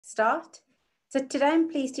start. So today I'm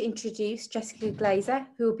pleased to introduce Jessica Glaser,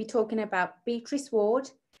 who will be talking about Beatrice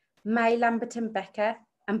Warde, May Lamberton Becker,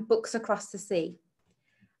 and Books Across the Sea.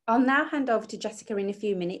 I'll now hand over to Jessica in a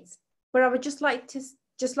few minutes, but I would just like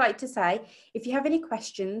to say, if you have any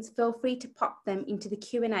questions, feel free to pop them into the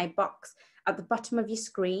Q&A box at the bottom of your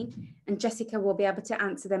screen, and Jessica will be able to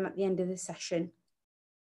answer them at the end of the session.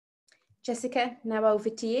 Jessica, now over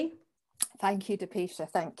to you. Thank you, Depetia.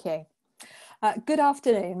 Thank you. Good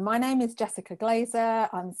afternoon. My name is Jessica Glaser.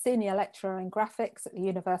 I'm Senior Lecturer in Graphics at the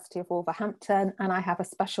University of Wolverhampton, and I have a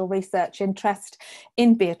special research interest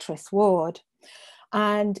in Beatrice Warde.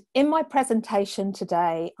 And in my presentation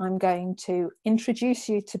today, I'm going to introduce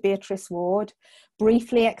you to Beatrice Warde,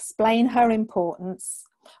 briefly explain her importance.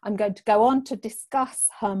 I'm going to go on to discuss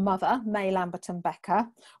her mother, May Lamberton Becker,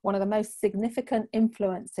 one of the most significant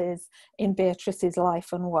influences in Beatrice's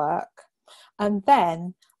life and work, and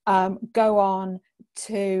then go on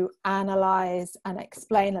to analyse and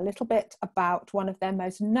explain a little bit about one of their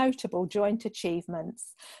most notable joint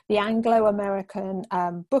achievements, the Anglo-American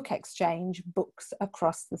book exchange, Books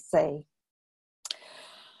Across the Sea.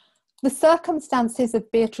 The circumstances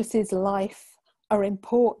of Beatrice's life are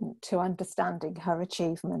important to understanding her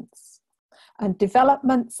achievements, and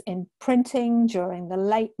developments in printing during the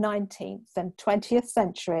late 19th and 20th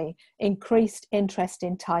century increased interest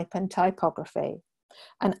in type and typography.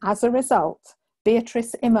 And as a result,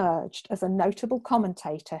 Beatrice emerged as a notable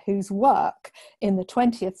commentator whose work in the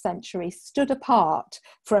 20th century stood apart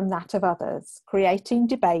from that of others, creating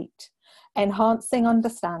debate, enhancing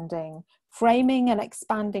understanding, framing and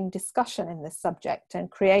expanding discussion in this subject, and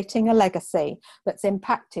creating a legacy that's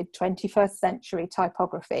impacted 21st century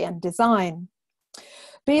typography and design.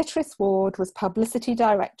 Beatrice Warde was Publicity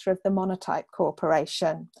Director of the Monotype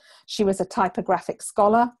Corporation. She was a typographic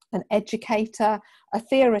scholar, an educator, a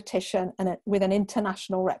theoretician, and with an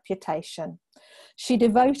international reputation. She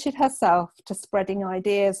devoted herself to spreading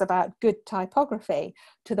ideas about good typography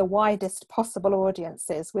to the widest possible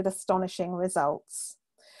audiences with astonishing results.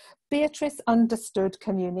 Beatrice understood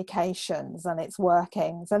communications and its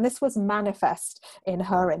workings, and this was manifest in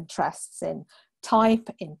her interests in type,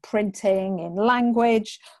 in printing, in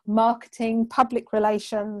language, marketing, public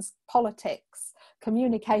relations, politics,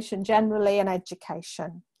 communication generally, and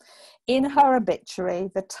education. In her obituary,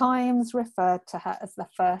 the Times referred to her as the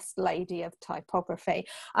First Lady of Typography,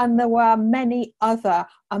 and there were many other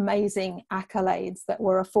amazing accolades that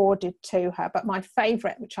were afforded to her, but my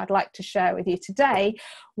favourite, which I'd like to share with you today,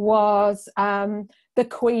 was the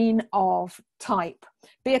Queen of Type.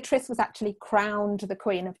 Beatrice was actually crowned the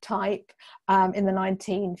Queen of Type in the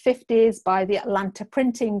 1950s by the Atlanta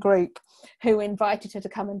Printing Group, who invited her to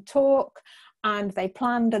come and talk, and they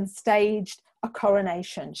planned and staged a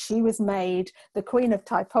coronation. She was made the Queen of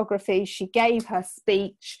Typography. She gave her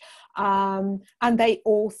speech, and they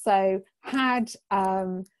also had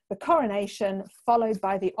the coronation followed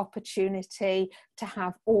by the opportunity to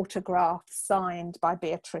have autographs signed by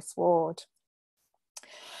Beatrice Warde.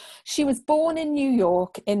 She was born in New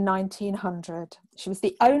York in 1900. She was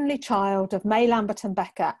the only child of May Lamberton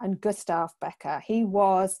Becker and Gustav Becker. He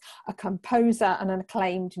was a composer and an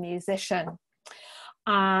acclaimed musician.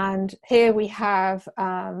 And here we have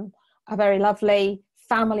a very lovely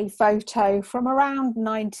family photo from around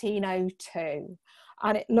 1902.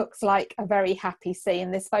 And it looks like a very happy scene.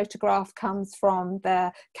 This photograph comes from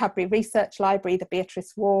the Cadbury Research Library, the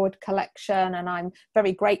Beatrice Warde collection, and I'm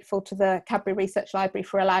very grateful to the Cadbury Research Library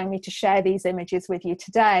for allowing me to share these images with you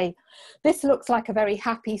today. This looks like a very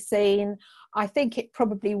happy scene. I think it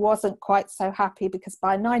probably wasn't quite so happy because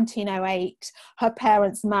by 1908, her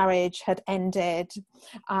parents' marriage had ended.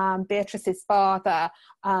 Beatrice's father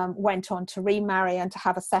went on to remarry and to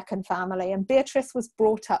have a second family, and Beatrice was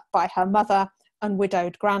brought up by her mother and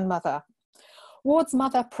widowed grandmother. Warde's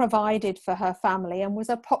mother provided for her family and was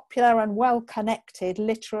a popular and well-connected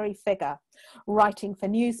literary figure, writing for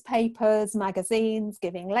newspapers, magazines,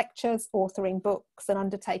 giving lectures, authoring books, and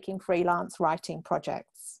undertaking freelance writing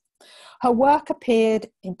projects. Her work appeared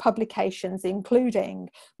in publications including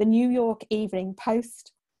the New York Evening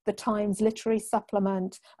Post, the Times Literary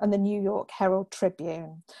Supplement, and the New York Herald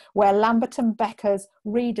Tribune, where Lamberton Becker's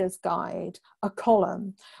Reader's Guide, a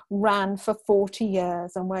column, ran for 40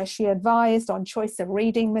 years, and where she advised on choice of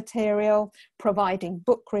reading material, providing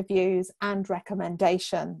book reviews and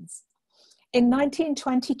recommendations. In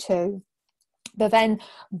 1922, the then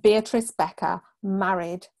Beatrice Becker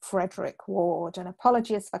married Frederick Warde, and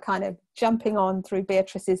apologies for kind of jumping on through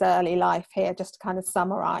Beatrice's early life here, just to kind of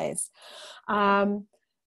summarise.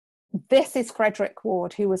 this is Frederick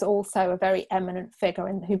Warde, who was also a very eminent figure,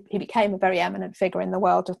 and he became a very eminent figure in the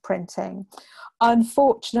world of printing.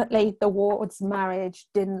 Unfortunately, the Wardes' marriage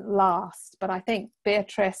didn't last, but I think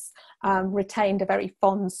Beatrice retained a very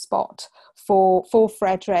fond spot for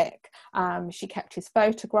Frederick. She kept his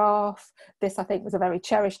photograph. This, I think, was a very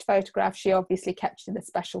cherished photograph. She obviously kept it in a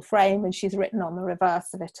special frame, and she's written on the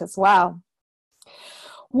reverse of it as well.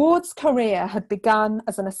 Warde's career had begun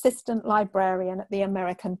as an assistant librarian at the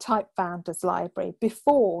American Type Founders Library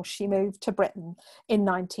before she moved to Britain in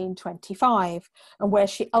 1925, and where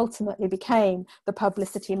she ultimately became the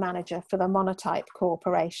publicity manager for the Monotype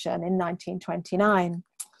Corporation in 1929.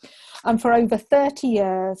 And for over 30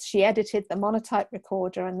 years, she edited the Monotype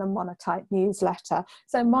Recorder and the Monotype newsletter.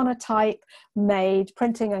 So Monotype made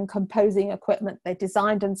printing and composing equipment. They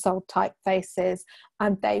designed and sold typefaces,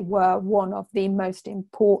 and they were one of the most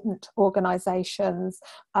important organisations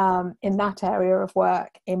in that area of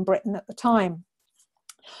work in Britain at the time.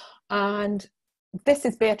 And this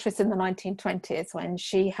is Beatrice in the 1920s, when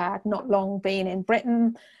she had not long been in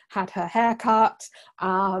Britain, had her hair cut,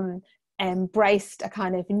 embraced a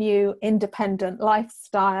kind of new independent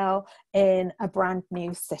lifestyle in a brand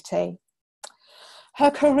new city.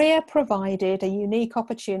 Her career provided a unique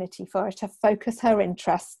opportunity for her to focus her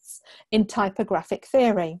interests in typographic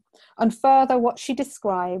theory, and further what she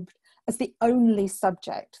described as the only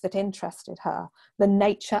subject that interested her, the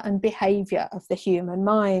nature and behaviour of the human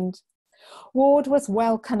mind. Warde was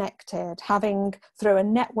well connected, having, through a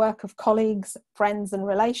network of colleagues, friends and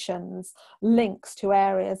relations, links to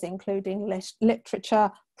areas including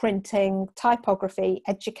literature, printing, typography,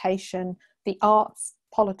 education, the arts,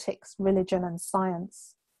 politics, religion and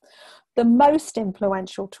science. The most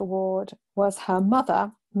influential to Warde was her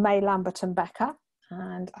mother, May Lamberton Becker,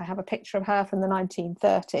 and I have a picture of her from the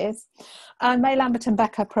 1930s. And May Lamberton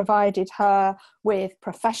Becker provided her with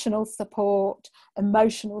professional support,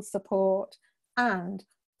 emotional support, and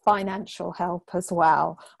financial help as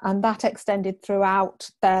well. And that extended throughout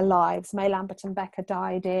their lives. May Lamberton Becker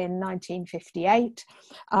died in 1958.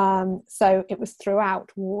 So it was throughout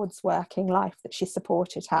Warde's working life that she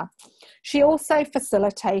supported her. She also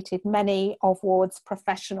facilitated many of Warde's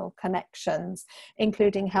professional connections,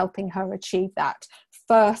 including helping her achieve that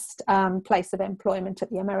first place of employment at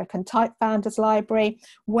the American Type Founders Library,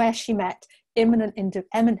 where she met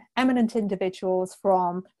eminent individuals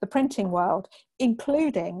from the printing world,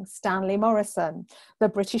 including Stanley Morrison, the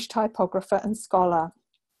British typographer and scholar,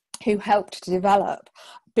 who helped to develop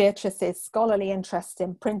Beatrice's scholarly interest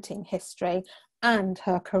in printing history and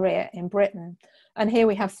her career in Britain. And here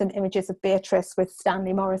we have some images of Beatrice with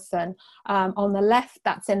Stanley Morrison. On the left,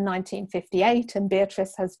 that's in 1958, and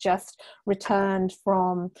Beatrice has just returned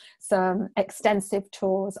from some extensive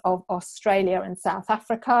tours of Australia and South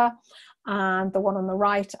Africa. And the one on the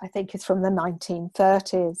right, I think, is from the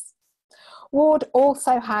 1930s. Warde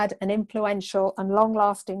also had an influential and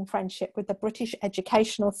long-lasting friendship with the British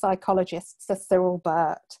educational psychologist Sir Cyril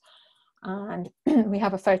Burt. And we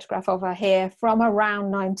have a photograph of her here from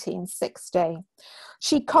around 1960.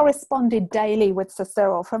 She corresponded daily with Sir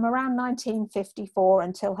Cyril from around 1954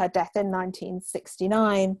 until her death in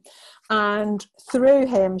 1969. And through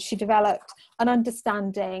him, she developed an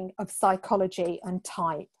understanding of psychology and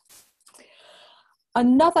type.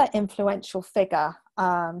 Another influential figure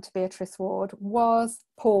to Beatrice Warde was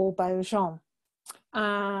Paul Beaujean.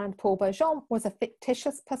 And Paul Beaujean was a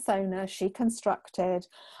fictitious persona she constructed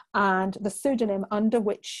and the pseudonym under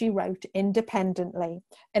which she wrote independently,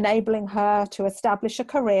 enabling her to establish a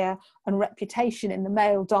career and reputation in the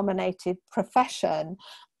male-dominated profession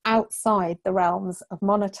outside the realms of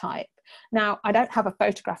monotype. Now, I don't have a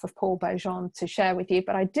photograph of Paul Beaujean to share with you,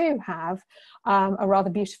 but I do have a rather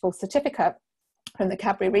beautiful certificate from the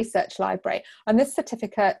Cadbury Research Library, and this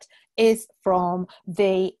certificate is from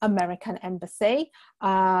the American Embassy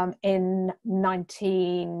in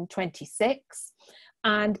 1926,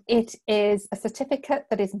 and it is a certificate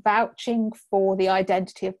that is vouching for the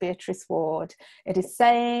identity of Beatrice Warde. It is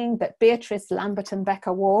saying that Beatrice Lamberton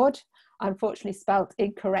Becker Warde, unfortunately spelt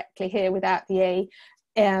incorrectly here without the E,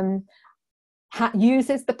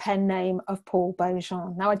 uses the pen name of Paul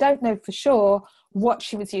Beaujean. Now, I don't know for sure what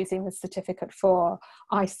she was using the certificate for.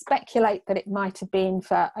 I speculate that it might have been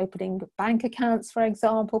for opening bank accounts, for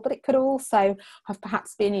example, but it could also have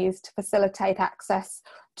perhaps been used to facilitate access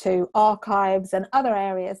to archives and other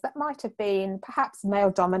areas that might have been perhaps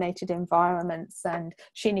male-dominated environments, and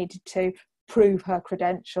she needed to prove her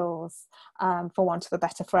credentials, for want of a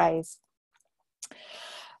better phrase.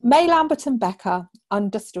 May Lamberton Becker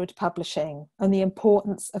understood publishing and the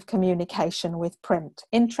importance of communication with print,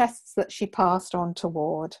 interests that she passed on to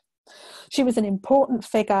Warde. She was an important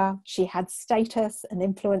figure. She had status and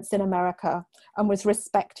influence in America and was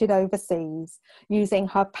respected overseas, using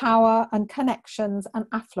her power and connections and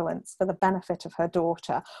affluence for the benefit of her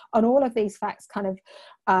daughter. And all of these facts kind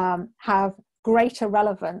of have greater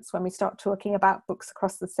relevance when we start talking about Books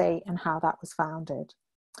Across the Sea and how that was founded.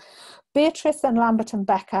 Beatrice and Lamberton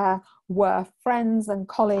Becker were friends and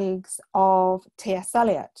colleagues of T.S.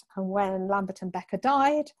 Eliot. And when Lamberton Becker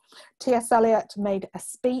died, T.S. Eliot made a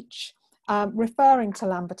speech referring to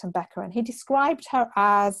Lamberton Becker, and he described her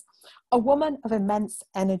as a woman of immense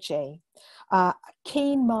energy,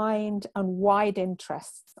 keen mind and wide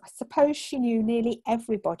interests. I suppose she knew nearly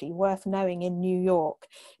everybody worth knowing in New York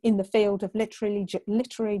in the field of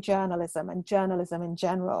literary journalism and journalism in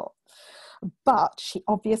general. But she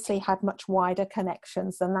obviously had much wider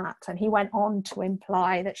connections than that. And he went on to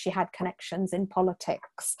imply that she had connections in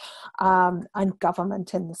politics and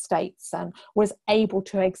government in the States, and was able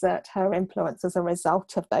to exert her influence as a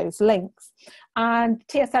result of those links. And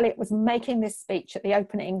T.S. Eliot was making this speech at the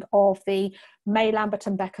opening of the May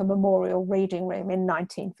Lamberton Becker Memorial Reading Room in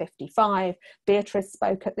 1955. Beatrice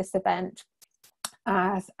spoke at this event,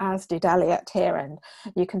 as did Eliot here, and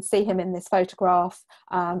you can see him in this photograph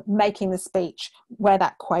making the speech where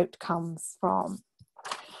that quote comes from.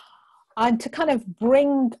 And to kind of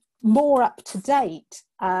bring more up to date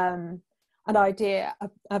an idea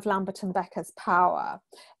of Lamberton Becker's power,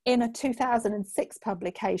 in a 2006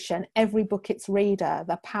 publication, Every Book Its Reader,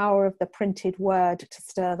 The Power of the Printed Word to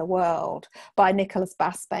Stir the World, by Nicholas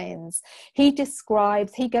Basbanes, he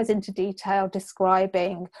goes into detail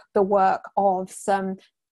describing the work of some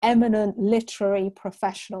eminent literary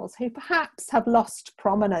professionals who perhaps have lost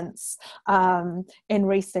prominence in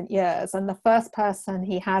recent years. And the first person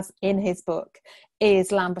he has in his book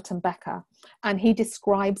is Lamberton Becker. And he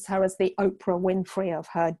describes her as the Oprah Winfrey of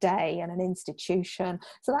her day and an institution.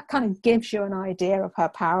 So that kind of gives you an idea of her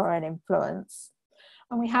power and influence.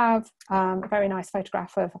 And we have a very nice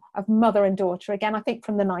photograph of mother and daughter, again, I think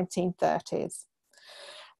from the 1930s.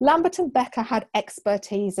 Lamberton Becker had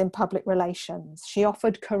expertise in public relations. She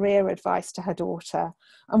offered career advice to her daughter,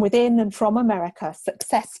 and within and from America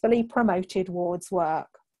successfully promoted Warde's work.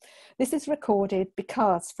 This is recorded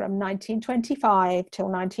because from 1925 till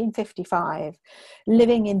 1955,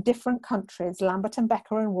 living in different countries, Lamberton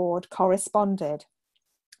Becker and Warde corresponded.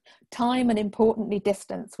 Time and importantly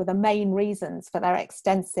distance were the main reasons for their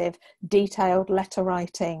extensive, detailed letter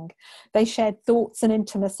writing. They shared thoughts and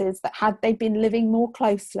intimacies that, had they been living more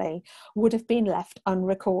closely, would have been left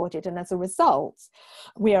unrecorded. And as a result,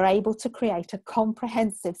 we are able to create a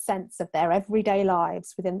comprehensive sense of their everyday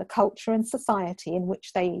lives within the culture and society in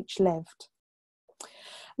which they each lived.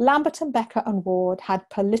 Lamberton Becker and Warde had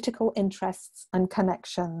political interests and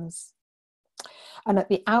connections. And at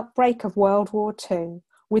the outbreak of World War II,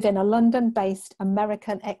 within a London-based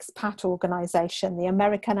American expat organisation, the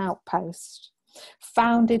American Outpost,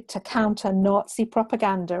 founded to counter Nazi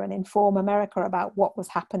propaganda and inform America about what was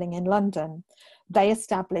happening in London, they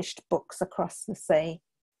established Books Across the Sea.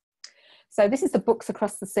 So this is the Books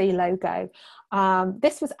Across the Sea logo.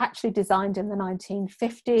 This was actually designed in the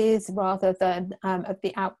 1950s rather than at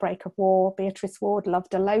the outbreak of war. Beatrice Warde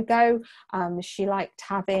loved a logo. She liked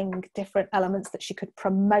having different elements that she could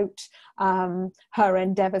promote her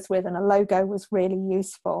endeavours with, and a logo was really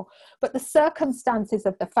useful. But the circumstances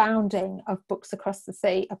of the founding of Books Across the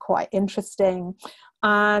Sea are quite interesting.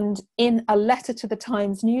 And in a letter to the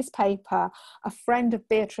Times newspaper, a friend of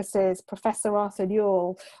Beatrice's, Professor Arthur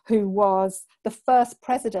Ewell, who was the first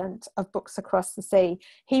president of Books Across the Sea,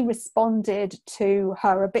 he responded to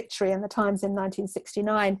her obituary in the Times in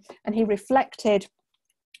 1969, and he reflected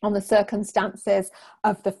on the circumstances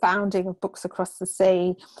of the founding of Books Across the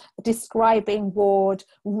Sea, describing Warde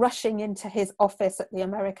rushing into his office at the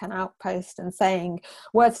American Outpost and saying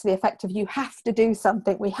words to the effect of, "You have to do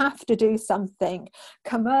something, we have to do something.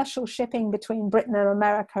 Commercial shipping between Britain and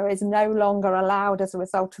America is no longer allowed as a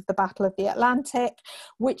result of the Battle of the Atlantic,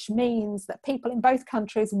 which means that people in both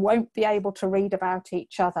countries won't be able to read about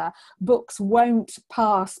each other. Books won't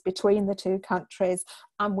pass between the two countries,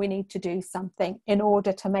 and we need to do something in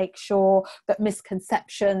order to make sure that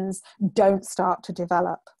misconceptions don't start to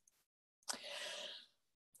develop."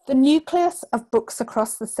 The nucleus of Books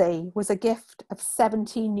Across the Sea was a gift of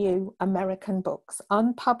 70 new American books,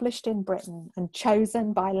 unpublished in Britain and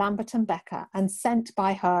chosen by Lamberton Becker and sent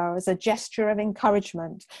by her as a gesture of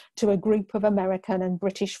encouragement to a group of American and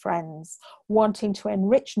British friends wanting to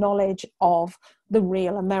enrich knowledge of the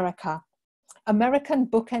real America. American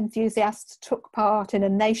book enthusiasts took part in a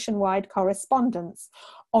nationwide correspondence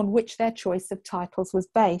on which their choice of titles was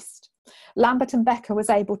based. Lamberton Becker was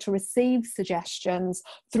able to receive suggestions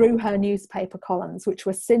through her newspaper columns, which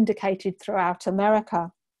were syndicated throughout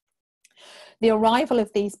America. The arrival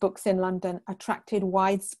of these books in London attracted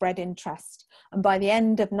widespread interest, and by the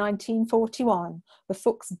end of 1941, the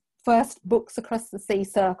first Books Across the Sea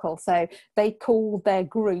Circle, so they called their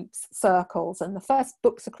groups circles, and the first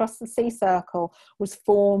Books Across the Sea Circle was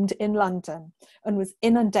formed in London and was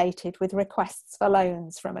inundated with requests for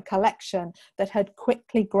loans from a collection that had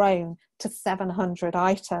quickly grown to 700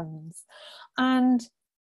 items. And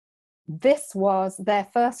this was their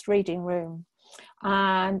first reading room.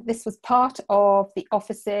 And this was part of the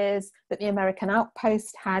offices that the American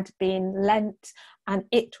outpost had been lent, and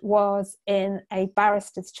it was in a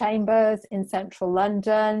barrister's chambers in central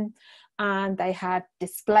London, and they had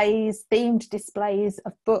displays, themed displays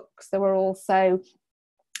of books. There were also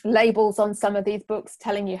labels on some of these books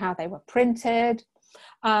telling you how they were printed.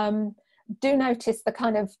 Do notice the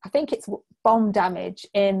kind of, I think it's bomb damage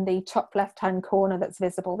in the top left-hand corner that's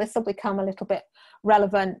visible. This will become a little bit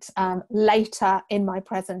relevant later in my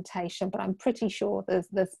presentation, but I'm pretty sure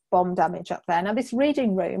there's bomb damage up there. Now, this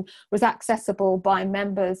reading room was accessible by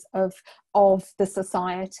members of the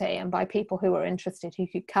society and by people who were interested, who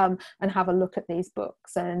could come and have a look at these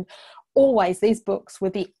books. And always these books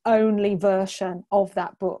were the only version of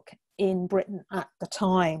that book in Britain at the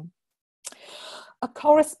time. A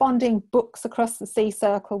corresponding Books Across the Sea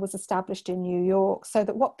Circle was established in New York so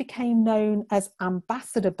that what became known as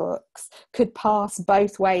ambassador books could pass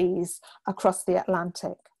both ways across the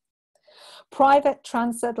Atlantic. Private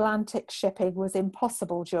transatlantic shipping was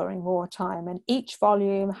impossible during wartime, and each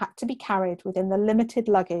volume had to be carried within the limited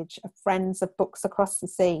luggage of friends of Books Across the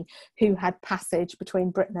Sea who had passage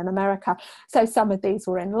between Britain and America. So some of these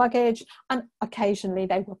were in luggage, and occasionally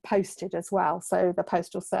they were posted as well. So the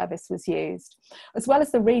postal service was used. As well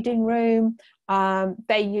as the reading room,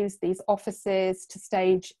 they used these offices to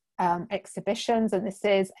stage exhibitions, and this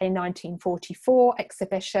is a 1944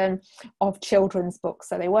 exhibition of children's books.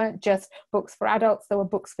 So they weren't just books for adults, there were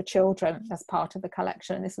books for children as part of the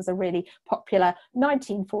collection. And this was a really popular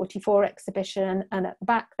 1944 exhibition, and at the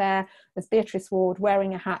back there there's Beatrice Warde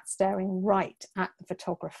wearing a hat, staring right at the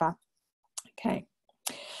photographer. Okay,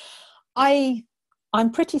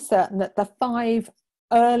 I'm pretty certain that the 5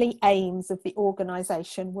 early aims of the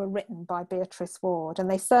organisation were written by Beatrice Warde,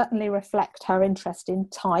 and they certainly reflect her interest in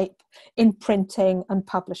type, in printing and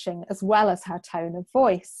publishing, as well as her tone of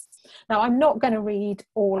voice. Now, I'm not going to read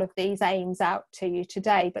all of these aims out to you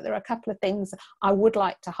today, but there are a couple of things I would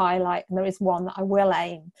like to highlight, and there is one that I will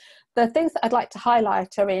aim. The things that I'd like to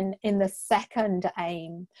highlight are in the second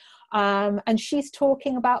aim. And she's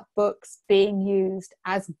talking about books being used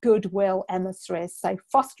as goodwill emissaries, so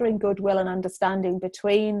fostering goodwill and understanding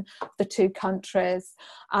between the two countries,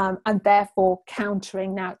 and therefore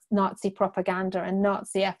countering Nazi propaganda and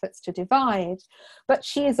Nazi efforts to divide. But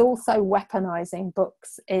she is also weaponizing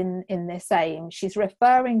books in this aim. She's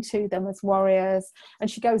referring to them as warriors, and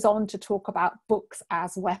she goes on to talk about books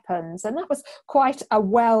as weapons. And that was quite a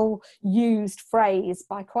well-used phrase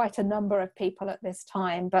by quite a number of people at this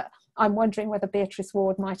time, but I'm wondering whether Beatrice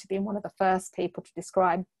Warde might have been one of the first people to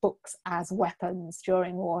describe books as weapons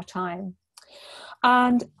during wartime.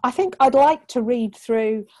 And I think I'd like to read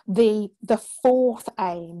through the fourth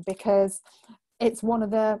aim, because it's one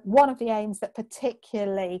of the aims that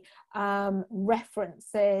particularly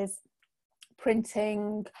references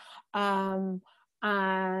printing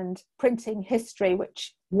and printing history,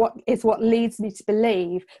 which what leads me to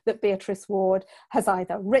believe that Beatrice Warde has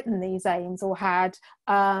either written these aims or had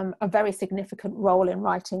a very significant role in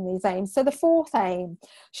writing these aims. So the fourth aim,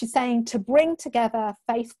 she's saying to bring together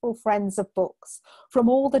faithful friends of books from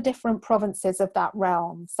all the different provinces of that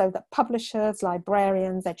realm, so that publishers,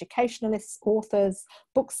 librarians, educationalists, authors,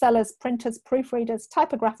 booksellers, printers, proofreaders,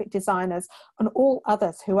 typographic designers, and all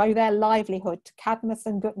others who owe their livelihood to Cadmus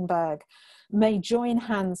and Gutenberg may join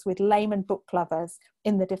hands with layman book lovers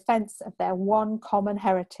in the defence of their one common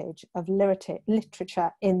heritage of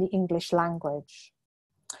literature in the English language.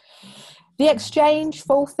 The exchange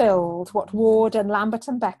fulfilled what Warde and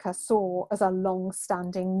Lamberton Becker saw as a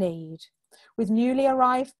long-standing need, with newly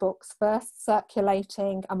arrived books first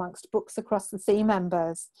circulating amongst Books Across the Sea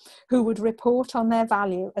members, who would report on their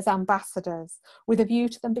value as ambassadors, with a view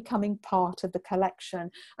to them becoming part of the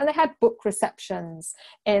collection. And they had book receptions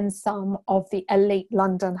in some of the elite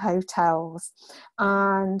London hotels,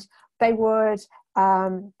 and they would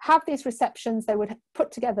have these receptions. They would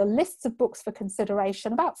put together lists of books for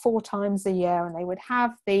consideration about 4 times a year, and they would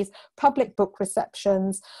have these public book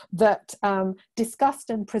receptions that discussed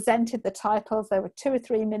and presented the titles. They were 2 or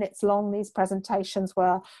 3 minutes long, these presentations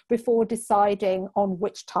were, before deciding on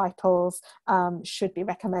which titles should be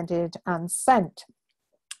recommended and sent.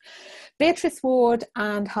 Beatrice Warde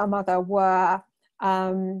and her mother were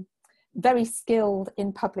very skilled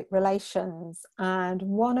in public relations, and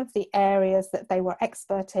one of the areas that they were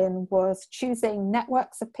expert in was choosing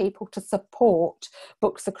networks of people to support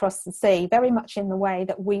books across the sea, very much in the way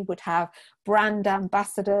that we would have brand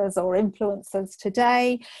ambassadors or influencers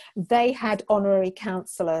today. They had honorary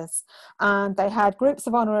counsellors, and they had groups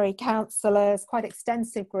of honorary counsellors, quite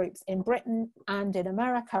extensive groups in Britain and in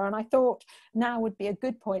America, and I thought now would be a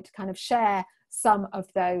good point to kind of share some of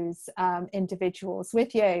those individuals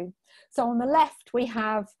with you. So on the left, we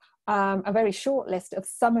have a very short list of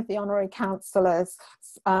some of the honorary counsellors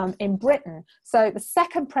in Britain. So the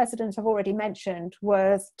second president I've already mentioned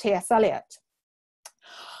was T.S. Eliot.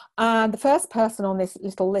 And the first person on this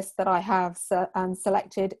little list that I have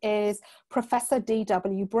selected is Professor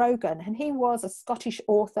D.W. Brogan, and he was a Scottish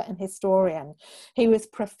author and historian. He was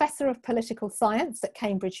Professor of Political Science at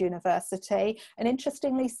Cambridge University, and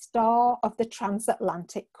interestingly, star of the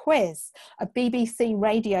Transatlantic Quiz, a BBC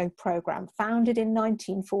radio programme founded in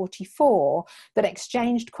 1944 that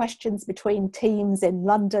exchanged questions between teams in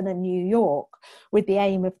London and New York with the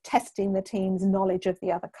aim of testing the team's knowledge of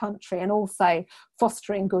the other country and also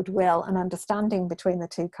fostering goodwill and understanding between the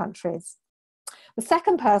two countries. The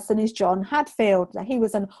second person is John Hadfield. Now, he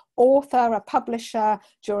was an author, a publisher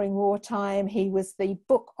during wartime. He was the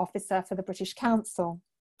book officer for the British Council.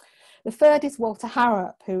 The third is Walter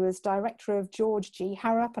Harrop, who was director of George G.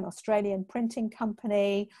 Harrop, an Australian printing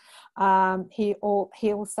company. He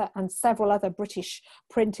also, and several other British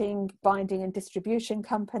printing, binding and distribution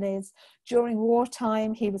companies. During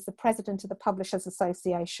wartime, he was the president of the Publishers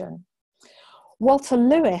Association. Walter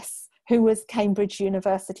Lewis, who was Cambridge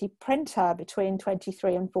University printer between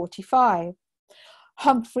 23 and 45.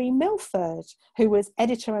 Humphrey Milford, who was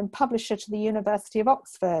editor and publisher to the University of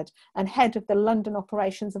Oxford and head of the London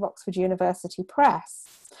operations of Oxford University Press.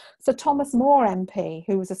 Sir Thomas More MP,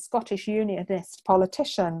 who was a Scottish Unionist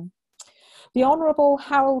politician. The Honourable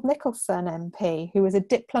Harold Nicholson MP, who was a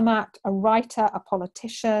diplomat, a writer, a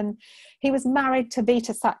politician. He was married to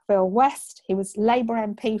Vita Sackville-West. He was Labour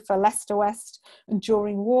MP for Leicester West, and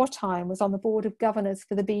during wartime was on the Board of Governors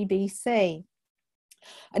for the BBC.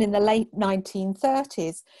 And in the late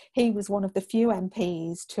 1930s, he was one of the few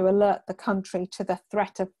MPs to alert the country to the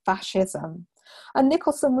threat of fascism. And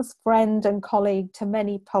Nicholson was friend and colleague to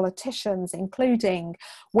many politicians, including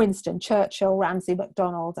Winston Churchill, Ramsay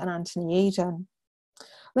MacDonald and Anthony Eden.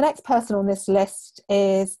 The next person on this list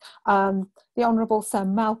is the Honourable Sir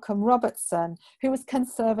Malcolm Robertson, who was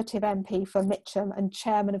Conservative MP for Mitcham and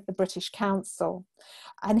chairman of the British Council.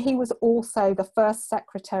 And he was also the first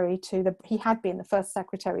secretary to he had been the first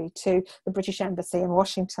secretary to the British Embassy in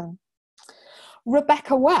Washington.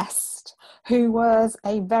 Rebecca West, who was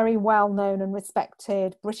a very well-known and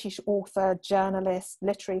respected British author, journalist,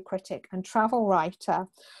 literary critic and travel writer.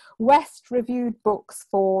 West reviewed books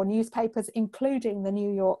for newspapers, including the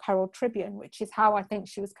New York Herald Tribune, which is how I think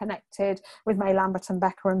she was connected with May Lamberton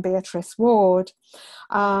Becker and Beatrice Warde,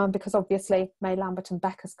 because obviously May Lamberton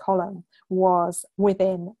Becker's column was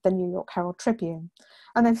within the New York Herald Tribune.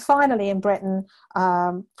 And then finally in Britain,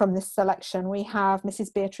 from this selection, we have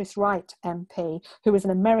Mrs. Beatrice Wright MP, who is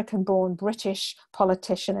an American-born British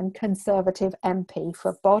politician and Conservative MP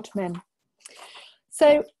for Bodmin.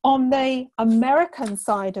 So on the American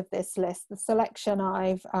side of this list, the selection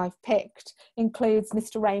I've picked includes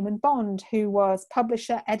Mr. Raymond Bond, who was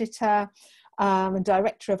publisher, editor, and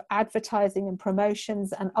director of advertising and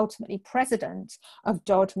promotions, and ultimately president of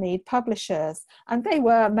Dodd Mead Publishers. And they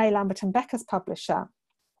were May Lamberton Becker's publisher.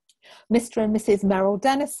 Mr. and Mrs. Merrill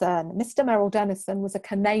Dennison. Mr. Merrill Dennison was a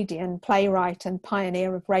Canadian playwright and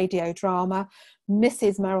pioneer of radio drama.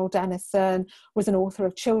 Mrs. Merrill Dennison was an author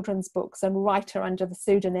of children's books and writer under the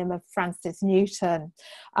pseudonym of Frances Newton.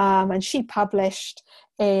 And she published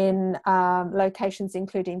in locations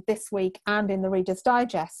including This Week and in the Reader's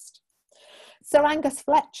Digest. Sir Angus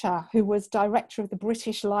Fletcher, who was director of the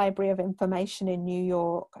British Library of Information in New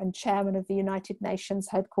York and chairman of the United Nations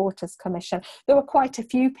Headquarters Commission. There were quite a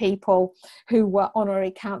few people who were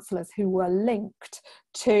honorary councillors who were linked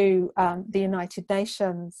to the United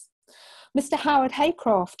Nations. Mr. Howard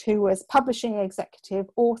Haycroft, who was publishing executive,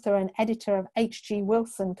 author and editor of H.G.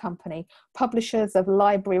 Wilson Company, publishers of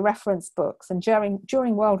library reference books. And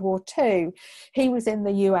during World War II, he was in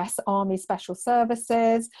the US Army Special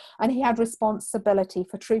Services, and he had responsibility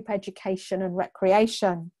for troop education and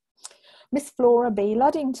recreation. Miss Flora B.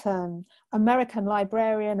 Luddington, American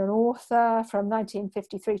librarian and author from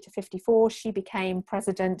 1953 to 54. She became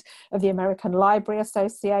president of the American Library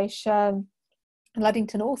Association.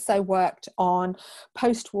 Luddington also worked on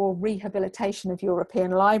post-war rehabilitation of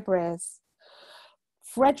European libraries.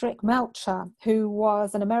 Frederick Melcher, who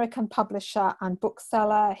was an American publisher and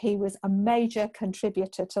bookseller. He was a major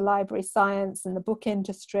contributor to library science and the book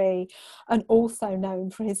industry, and also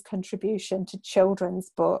known for his contribution to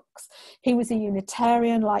children's books. He was a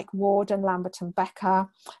Unitarian like Warde and Lamberton Becker,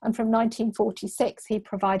 and from 1946 he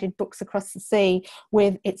provided Books Across the Sea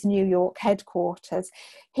with its New York headquarters.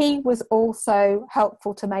 He was also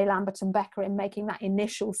helpful to May Lamberton Becker in making that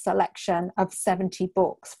initial selection of 70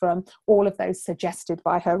 books from all of those suggested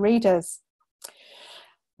by her readers.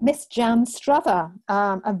 Miss Jan Struther,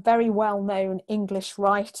 a very well-known English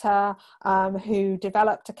writer who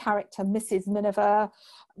developed a character, Mrs. Miniver,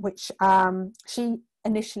 which she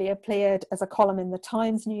initially appeared as a column in the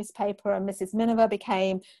Times newspaper, and Mrs. Miniver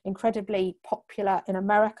became incredibly popular in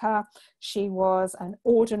America. She was an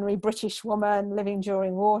ordinary British woman living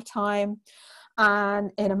during wartime, and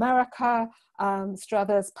in America,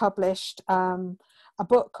 Struthers published a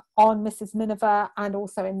book on Mrs. Miniver, and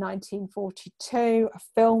also in 1942 a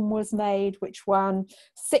film was made which won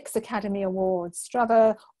 6 Academy Awards.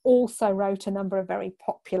 Struther also wrote a number of very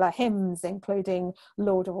popular hymns, including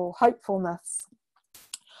Lord of All Hopefulness.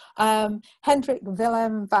 Hendrik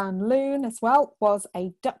Willem van Loon as well was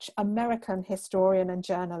a Dutch-American historian and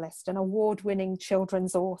journalist, an award-winning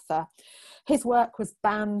children's author. His work was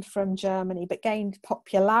banned from Germany but gained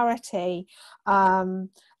popularity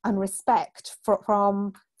and respect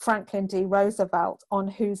from Franklin D. Roosevelt, on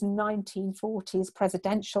whose 1940s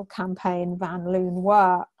presidential campaign Van Loon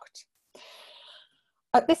worked.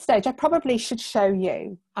 At this stage, I probably should show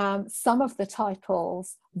you some of the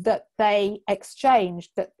titles that they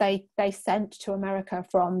exchanged, that they sent to America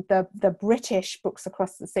from the British Books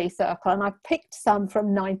Across the Sea Circle, and I picked some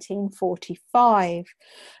from 1945.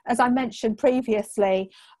 As I mentioned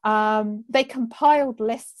previously, they compiled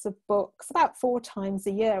lists of books about 4 times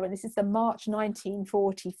a year, and this is the March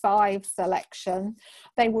 1945 selection.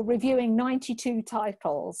 They were reviewing 92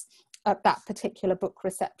 titles at that particular book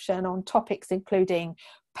reception on topics including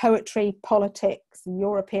poetry, politics,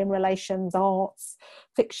 European relations, arts,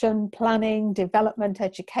 fiction, planning, development,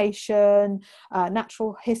 education,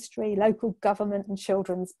 natural history, local government, and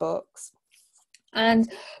children's books.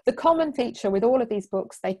 And the common feature with all of these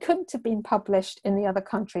books, they couldn't have been published in the other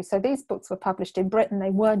countries. So these books were published in Britain, they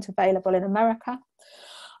weren't available in America.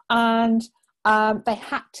 And they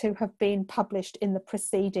had to have been published in the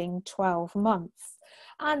preceding 12 months.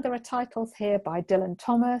 And there are titles here by Dylan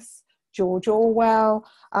Thomas, George Orwell.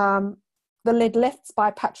 The Lid Lifts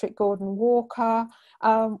by Patrick Gordon Walker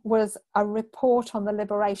was a report on the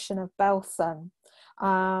liberation of Belsen.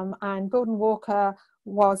 And Gordon Walker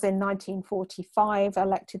was in 1945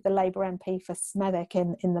 elected the Labour MP for Smethwick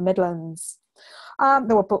in the Midlands.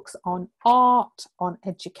 There were books on art, on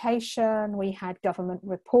education. We had government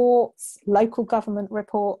reports, local government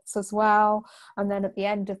reports as well. And then at the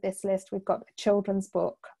end of this list, we've got a children's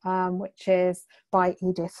book, which is by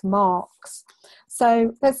Edith Marks.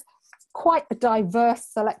 So there's quite a diverse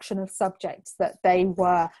selection of subjects that they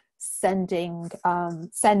were sending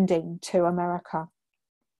to America.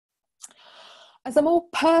 As a more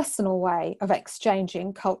personal way of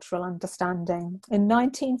exchanging cultural understanding, in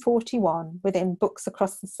 1941, within Books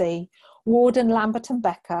Across the Sea, Warde and Lamberton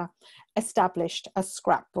Becker established a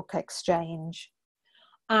scrapbook exchange.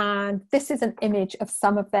 And this is an image of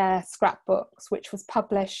some of their scrapbooks, which was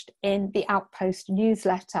published in the Outpost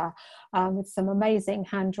newsletter, with some amazing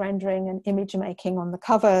hand rendering and image making on the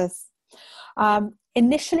covers.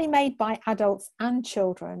 Initially made by adults and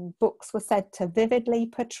children, books were said to vividly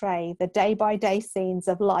portray the day-by-day scenes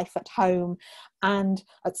of life at home and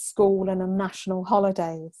at school and on national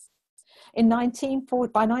holidays. By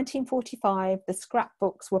 1945, the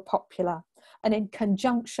scrapbooks were popular, and in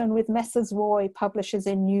conjunction with Messrs. Roy, publishers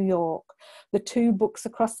in New York, the 2 Books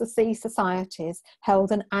Across the Sea societies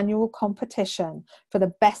held an annual competition for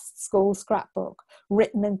the best school scrapbook,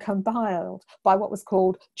 written and compiled by what was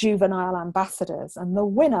called juvenile ambassadors, and the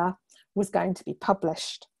winner was going to be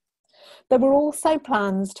published. There were also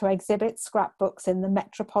plans to exhibit scrapbooks in the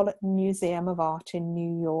Metropolitan Museum of Art in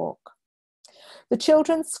New York. The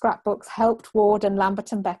children's scrapbooks helped Warde and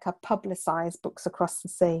Lamberton Becker publicise Books Across the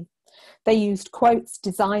Sea. They used quotes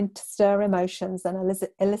designed to stir emotions and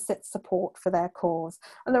elicit support for their cause.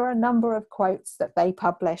 And there are a number of quotes that they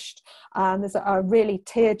published. There's a really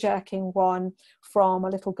tear-jerking one from a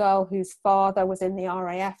little girl whose father was in the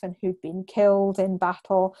RAF and who'd been killed in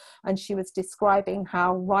battle. And she was describing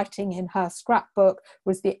how writing in her scrapbook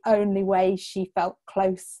was the only way she felt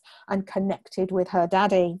close and connected with her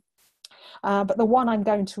daddy. But the one I'm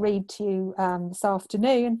going to read to you this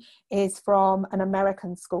afternoon is from an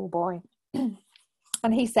American schoolboy.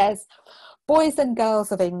 And he says, "Boys and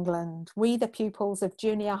girls of England, we the pupils of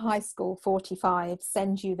Junior High School 45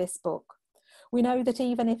 send you this book. We know that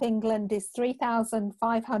even if England is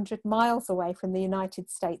 3,500 miles away from the United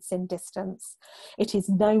States in distance, it is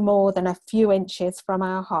no more than a few inches from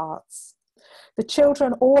our hearts. The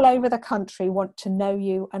children all over the country want to know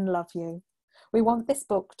you and love you. We want this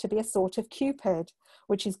book to be a sort of Cupid,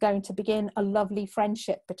 which is going to begin a lovely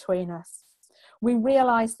friendship between us. We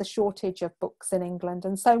realise the shortage of books in England,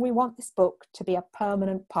 and so we want this book to be a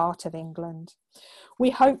permanent part of England.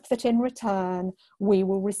 We hope that in return, we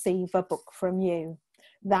will receive a book from you.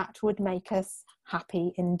 That would make us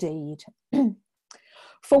happy indeed."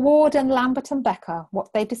 For Warde and Lamberton Becker,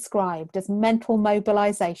 what they described as mental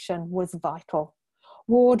mobilisation was vital.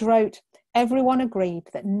 Warde wrote, "Everyone agreed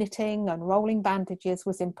that knitting and rolling bandages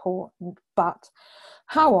was important, but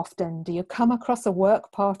how often do you come across a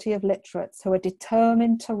work party of literates who are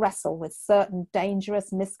determined to wrestle with certain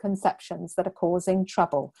dangerous misconceptions that are causing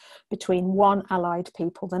trouble between one allied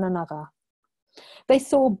people and another? They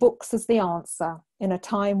saw books as the answer in a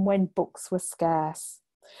time when books were scarce."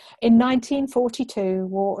 In 1942,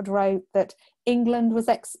 Warde wrote that England was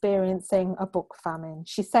experiencing a book famine.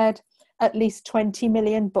 She said, "At least 20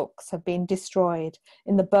 million books have been destroyed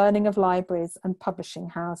in the burning of libraries and publishing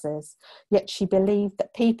houses. Yet she believed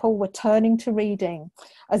that people were turning to reading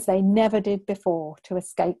as they never did before to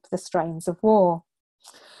escape the strains of war."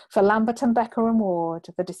 For Lamberton Becker and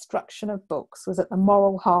Warde, the destruction of books was at the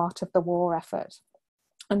moral heart of the war effort.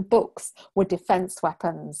 And books were defence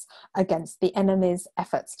weapons against the enemy's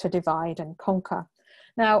efforts to divide and conquer.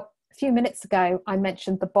 Now, a few minutes ago, I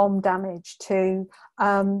mentioned the bomb damage to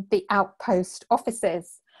the outpost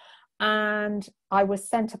offices. And I was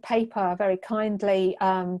sent a paper very kindly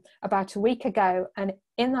about a week ago. And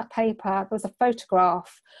in that paper, there was a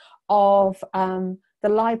photograph of the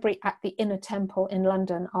library at the Inner Temple in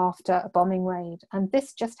London after a bombing raid. And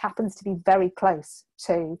this just happens to be very close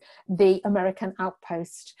to the American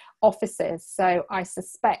outpost offices. So I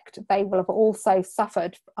suspect they will have also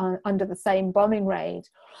suffered under the same bombing raid.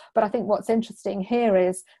 But I think what's interesting here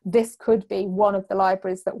is this could be one of the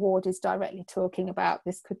libraries that Warde is directly talking about.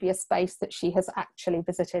 This could be a space that she has actually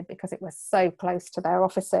visited because it was so close to their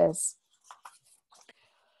offices.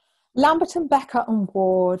 Lamberton Becker and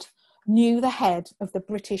Warde knew the head of the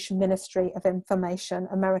British Ministry of Information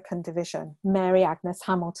American Division, Mary Agnes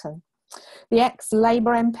Hamilton. The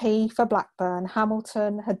ex-Labour MP for Blackburn,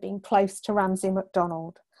 Hamilton had been close to Ramsay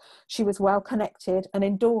MacDonald. She was well connected and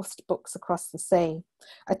endorsed Books Across the Sea,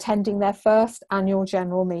 attending their first annual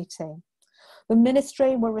general meeting. The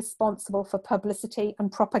ministry were responsible for publicity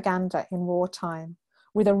and propaganda in wartime,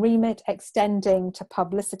 with a remit extending to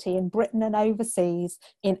publicity in Britain and overseas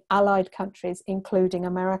in allied countries, including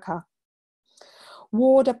America.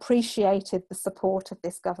 Warde appreciated the support of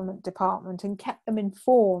this government department and kept them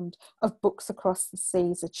informed of Books Across the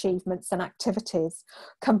Sea's achievements and activities,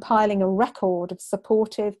 compiling a record of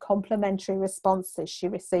supportive, complimentary responses she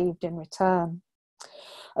received in return.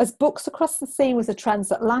 As Books Across the Sea was a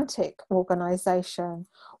transatlantic organisation,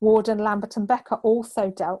 Warde and Lamberton Becker also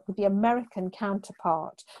dealt with the American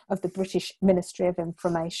counterpart of the British Ministry of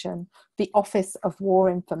Information, the Office of War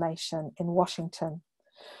Information in Washington.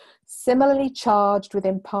 Similarly charged with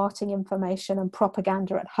imparting information and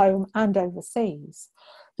propaganda at home and overseas,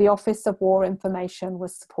 the Office of War Information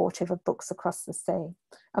was supportive of Books Across the Sea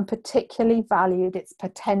and particularly valued its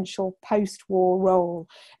potential post-war role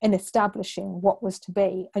in establishing what was to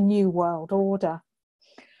be a new world order.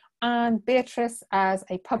 And Beatrice, as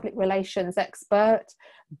a public relations expert,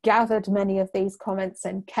 gathered many of these comments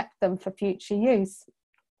and kept them for future use.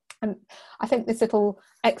 And I think this little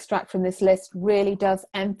extract from this list really does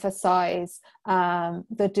emphasise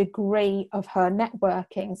the degree of her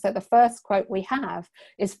networking. So the first quote we have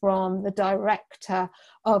is from the director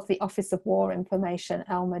of the Office of War Information,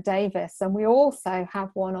 Elmer Davis. And we also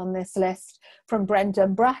have one on this list from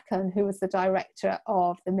Brendan Bracken, who was the director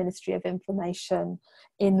of the Ministry of Information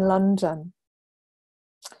in London.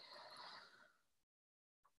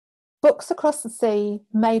 Books Across the Sea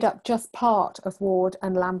made up just part of Warde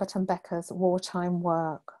and Lamberton Becker's wartime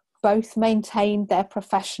work. Both maintained their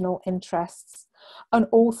professional interests, and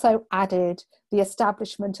also added the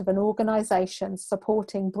establishment of an organisation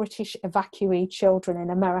supporting British evacuee children in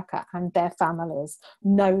America and their families,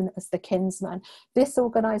 known as the Kinsmen. This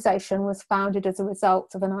organisation was founded as a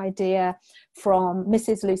result of an idea from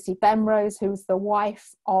Mrs. Lucy Benrose, who was the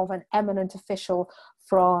wife of an eminent official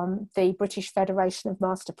from the British Federation of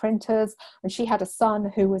Master Printers, and she had a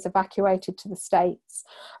son who was evacuated to the States.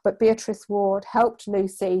 But Beatrice Warde helped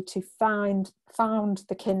Lucy to found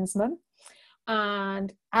the Kinsmen.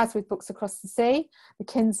 And as with Books Across the Sea, the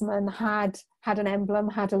Kinsmen had an emblem,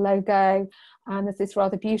 had a logo, and there's this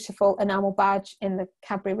rather beautiful enamel badge in the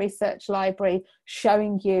Cadbury Research Library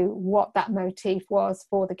showing you what that motif was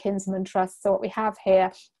for the Kinsman Trust. So what we have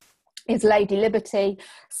here is Lady Liberty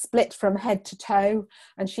split from head to toe,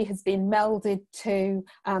 and she has been melded to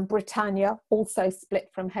Britannia, also split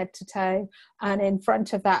from head to toe. And in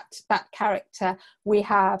front of that character, we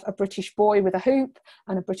have a British boy with a hoop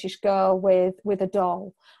and a British girl with a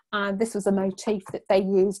doll. And this was a motif that they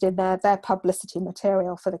used in their publicity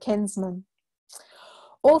material for the Kinsmen.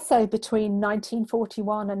 Also, between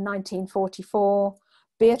 1941 and 1944,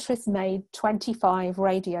 Beatrice made 25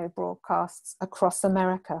 radio broadcasts across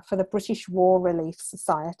America for the British War Relief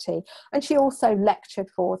Society, and she also lectured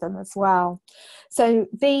for them as well. So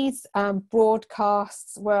these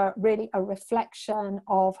broadcasts were really a reflection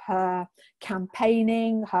of her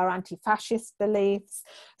campaigning, her anti-fascist beliefs.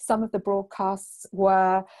 Some of the broadcasts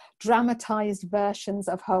were dramatised versions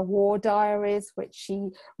of her war diaries, which she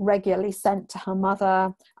regularly sent to her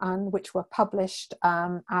mother and which were published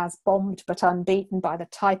as Bombed But Unbeaten by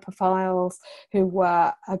the Typophiles, who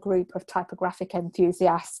were a group of typographic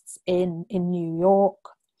enthusiasts in New York.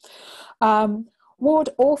 Warde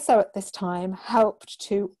also at this time helped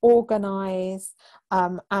to organise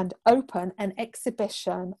and open an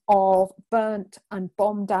exhibition of burnt and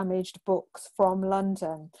bomb damaged books from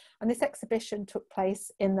London. And this exhibition took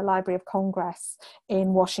place in the Library of Congress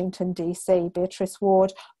in Washington, DC. Beatrice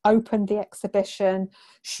Warde opened the exhibition.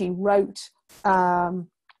 She wrote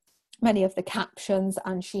many of the captions,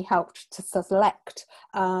 and she helped to select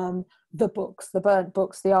the books, the burnt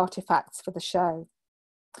books, the artifacts for the show.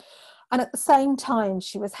 And at the same time,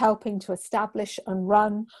 she was helping to establish and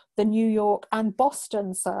run the New York and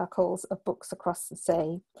Boston circles of Books Across the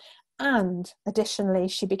Sea. And additionally,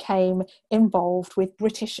 she became involved with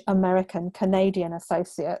British American Canadian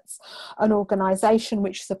Associates, an organisation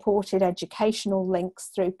which supported educational links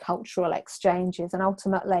through cultural exchanges. And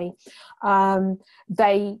ultimately,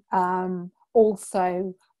 they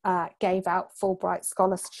also gave out Fulbright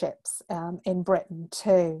scholarships in Britain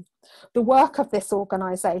too. The work of this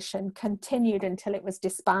organisation continued until it was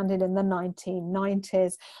disbanded in the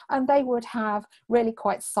 1990s, and they would have really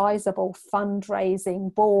quite sizable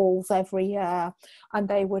fundraising balls every year, and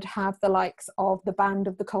they would have the likes of the Band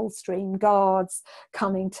of the Coldstream Guards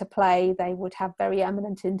coming to play. They would have very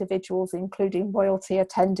eminent individuals, including royalty,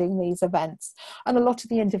 attending these events. And a lot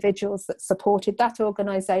of the individuals that supported that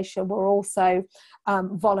organisation were also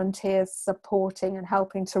volunteers supporting and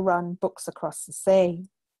helping to run Books Across the Sea.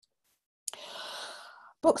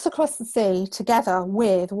 Books Across the Sea, together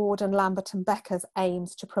with Warde and Lamberton Becker's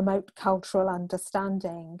aims to promote cultural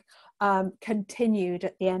understanding, continued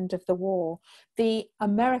at the end of the war. The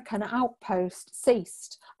American outpost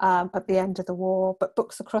ceased at the end of the war, but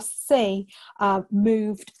Books Across the Sea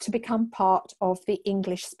moved to become part of the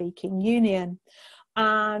English-speaking Union.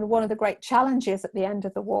 And one of the great challenges at the end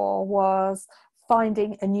of the war was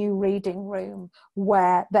finding a new reading room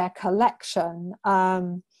where their collection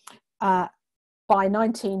by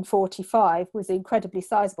 1945 was incredibly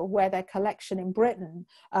sizable, where their collection in Britain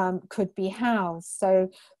could be housed. So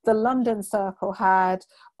the London Circle had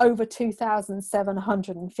over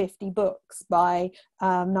 2,750 books by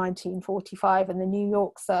 1945, and the New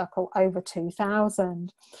York Circle over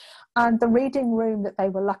 2,000. And the reading room that they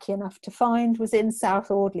were lucky enough to find was in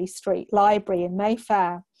South Audley Street Library in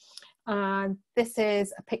Mayfair. And this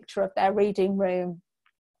is a picture of their reading room.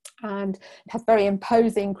 And it has very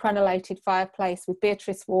imposing crenellated fireplace with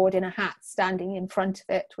Beatrice Warde in a hat standing in front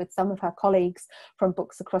of it with some of her colleagues from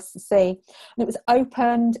Books Across the Sea. And it was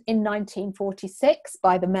opened in 1946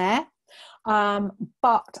 by the mayor,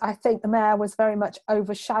 but I think the mayor was very much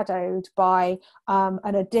overshadowed by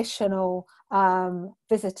an additional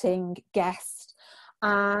visiting guest,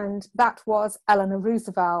 and that was Eleanor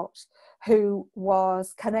Roosevelt, who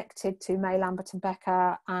was connected to May Lamberton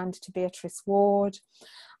Becker and to Beatrice Warde.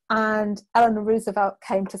 And Eleanor Roosevelt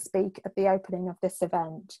came to speak at the opening of this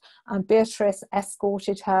event, and Beatrice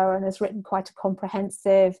escorted her and has written quite a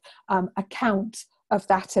comprehensive account of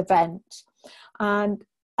that event. And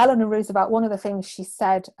Eleanor Roosevelt, one of the things she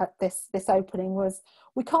said at this opening was,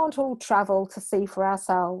 we can't all travel to see for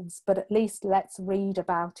ourselves, but at least let's read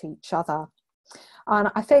about each other. And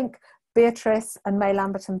I think Beatrice and May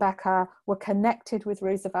Lamberton Becker were connected with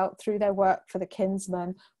Roosevelt through their work for the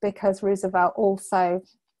Kinsman, because Roosevelt also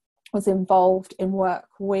was involved in work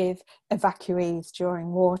with evacuees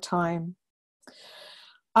during wartime.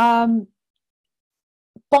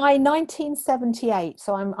 By 1978,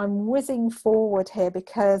 so I'm whizzing forward here,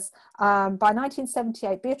 because by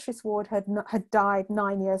 1978, Beatrice Warde had died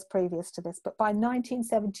 9 years previous to this, but by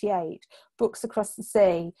 1978, Books Across the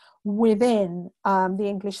Sea, within the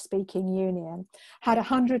English-speaking Union, had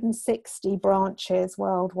 160 branches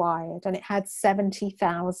worldwide, and it had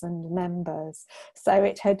 70,000 members. So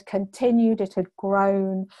it had continued, it had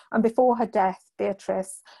grown, and before her death,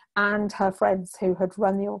 Beatrice and her friends who had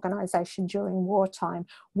run the organisation during wartime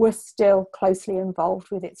were still closely involved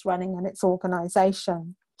with its running and its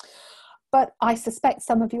organisation. But I suspect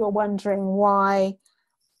some of you are wondering why,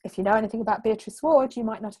 if you know anything about Beatrice Warde, you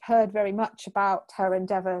might not have heard very much about her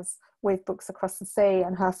endeavours with Books Across the Sea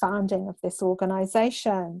and her founding of this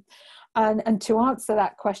organisation. And to answer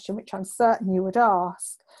that question, which I'm certain you would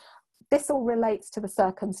ask, this all relates to the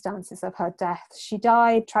circumstances of her death. She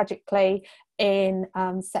died tragically in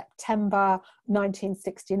September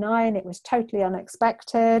 1969. It was totally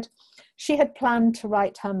unexpected. She had planned to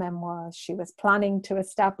write her memoirs. She was planning to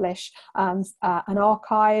establish an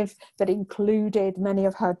archive that included many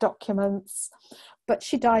of her documents, but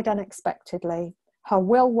she died unexpectedly. Her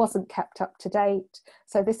will wasn't kept up to date.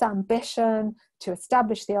 So this ambition to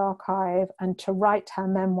establish the archive and to write her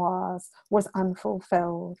memoirs was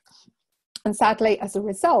unfulfilled. And sadly, as a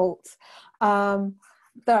result,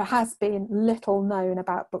 there has been little known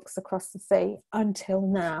about Books Across the Sea until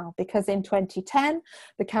now, because in 2010,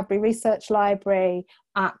 the Cadbury Research Library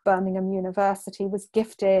at Birmingham University was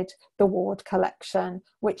gifted the Warde collection,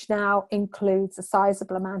 which now includes a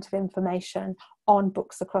sizable amount of information on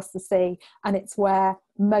Books Across the Sea, and it's where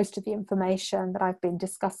most of the information that I've been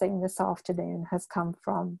discussing this afternoon has come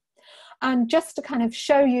from. And just to kind of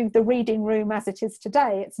show you the reading room as it is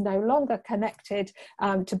today, it's no longer connected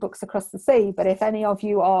to Books Across the Sea, but if any of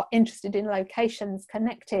you are interested in locations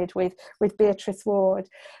connected with Beatrice Warde,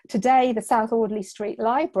 today the South Audley Street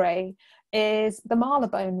Library is the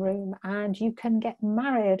Marylebone Room, and you can get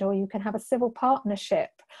married or you can have a civil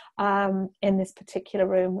partnership in this particular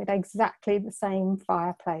room with exactly the same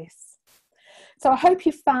fireplace. So I hope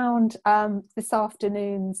you found this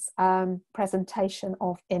afternoon's presentation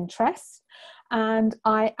of interest, and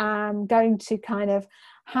I am going to kind of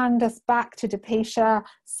hand us back to Depecia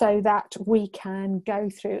so that we can go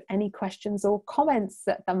through any questions or comments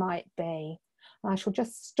that there might be. I shall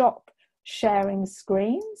just stop sharing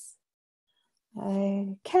screens.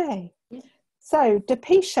 Okay, so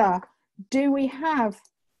Depecia, do we have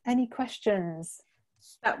any questions?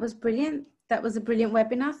 That was brilliant. That was a brilliant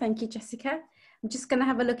webinar. Thank you, Jessica. I'm just going to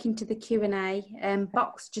have a look into the Q&A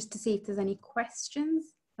box just to see if there's any questions,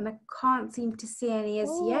 and I can't seem to see any as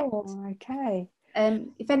yet. Okay.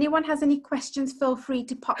 If anyone has any questions, feel free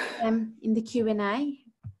to pop them in the Q&A.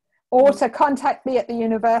 Or to contact me at the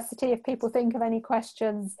university if people think of any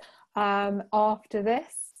questions after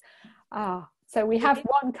this. So we have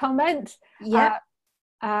one comment. Yeah.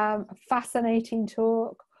 Fascinating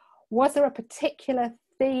talk. Was there a particular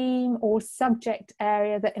theme or subject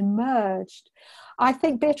area that emerged? I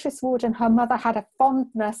think Beatrice Warde and her mother had a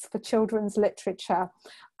fondness for children's literature,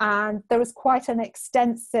 and there was quite an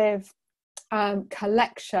extensive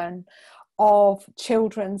collection of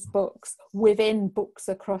children's books within Books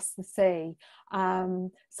Across the Sea.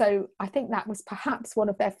 So I think that was perhaps one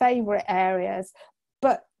of their favourite areas,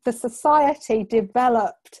 but the society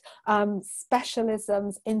developed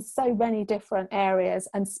specialisms in so many different areas,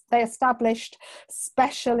 and they established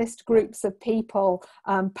specialist groups of people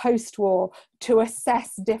post-war to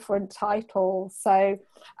assess different titles. So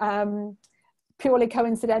purely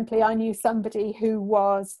coincidentally, I knew somebody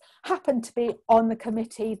who happened to be on the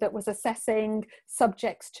committee that was assessing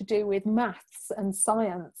subjects to do with maths and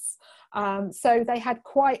science. So they had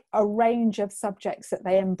quite a range of subjects that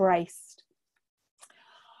they embraced.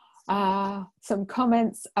 Some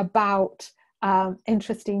comments about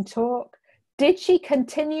interesting talk. Did she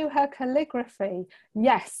continue her calligraphy?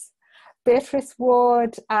 Yes. Beatrice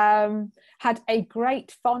Warde had a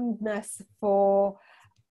great fondness for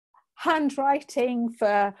handwriting,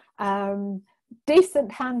 for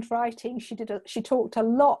decent handwriting. She talked a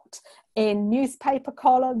lot in newspaper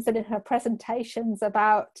columns and in her presentations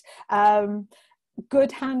about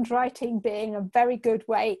good handwriting being a very good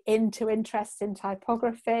way into interest in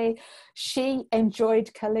typography. She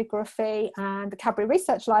enjoyed calligraphy, and the Cadbury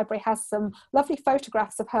Research Library has some lovely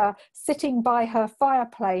photographs of her sitting by her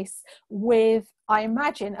fireplace with, I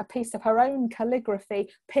imagine, a piece of her own calligraphy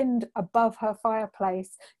pinned above her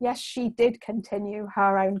fireplace. Yes, she did continue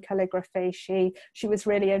her own calligraphy. She was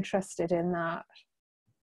really interested in that.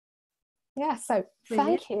 Yeah, so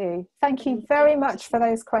Brilliant. thank you very much for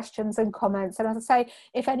those questions and comments. And as I say,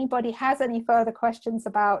 if anybody has any further questions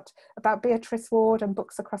about Beatrice Warde and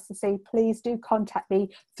Books Across the Sea, please do contact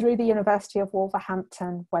me through the University of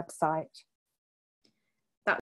Wolverhampton website.